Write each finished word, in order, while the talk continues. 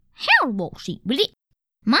Wall Street, will it?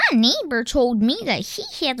 My neighbor told me that he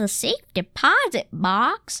had a safe deposit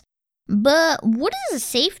box. But what is a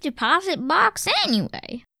safe deposit box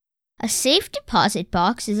anyway? A safe deposit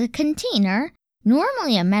box is a container,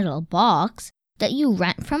 normally a metal box, that you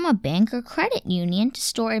rent from a bank or credit union to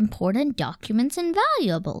store important documents and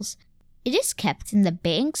valuables. It is kept in the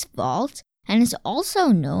bank's vault and is also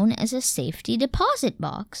known as a safety deposit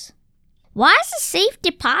box. Why is a safe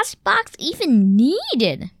deposit box even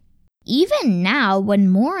needed? Even now, when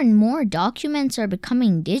more and more documents are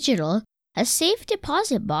becoming digital, a safe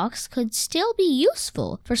deposit box could still be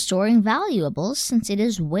useful for storing valuables since it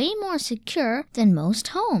is way more secure than most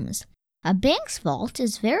homes. A bank's vault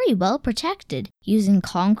is very well protected using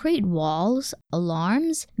concrete walls,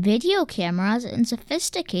 alarms, video cameras, and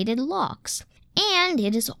sophisticated locks. And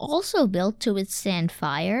it is also built to withstand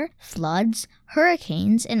fire, floods,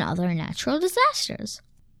 hurricanes, and other natural disasters.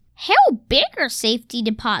 How big are safety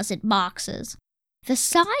deposit boxes? The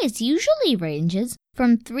size usually ranges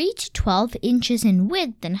from 3 to 12 inches in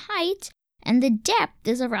width and height, and the depth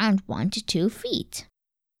is around 1 to 2 feet.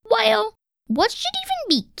 Well, what should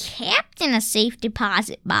even be kept in a safe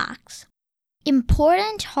deposit box?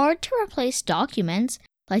 Important, hard-to-replace documents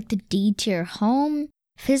like the deed to your home,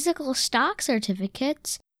 physical stock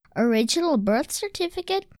certificates, original birth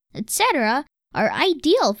certificate, etc., are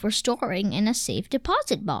ideal for storing in a safe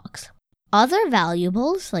deposit box. Other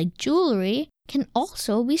valuables, like jewelry, can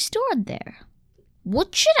also be stored there.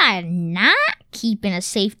 What should I not keep in a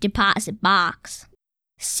safe deposit box?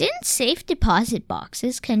 Since safe deposit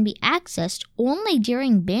boxes can be accessed only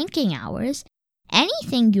during banking hours,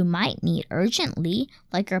 anything you might need urgently,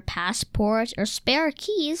 like your passport or spare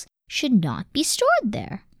keys, should not be stored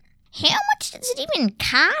there. How much does it even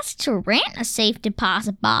cost to rent a safe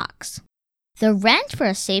deposit box? The rent for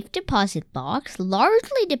a safe deposit box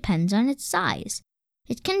largely depends on its size.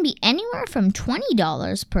 It can be anywhere from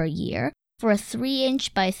 $20 per year for a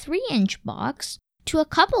 3-inch by 3-inch box to a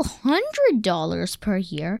couple $100 per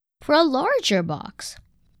year for a larger box.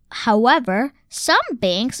 However, some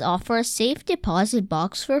banks offer a safe deposit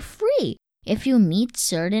box for free if you meet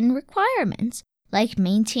certain requirements, like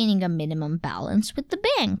maintaining a minimum balance with the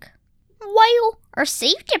bank. Well, are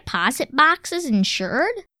safe deposit boxes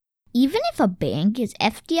insured? Even if a bank is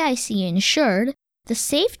FDIC insured, the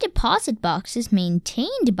safe deposit boxes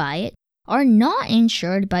maintained by it are not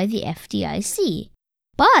insured by the FDIC.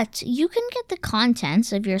 But you can get the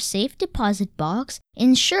contents of your safe deposit box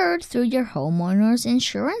insured through your homeowner's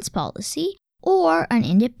insurance policy or an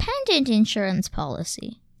independent insurance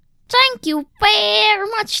policy. Thank you very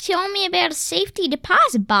much for telling me about a safety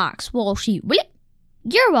deposit box, Wall Street.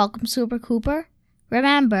 You're welcome, Super Cooper.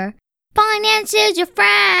 Remember, finance is your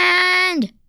friend!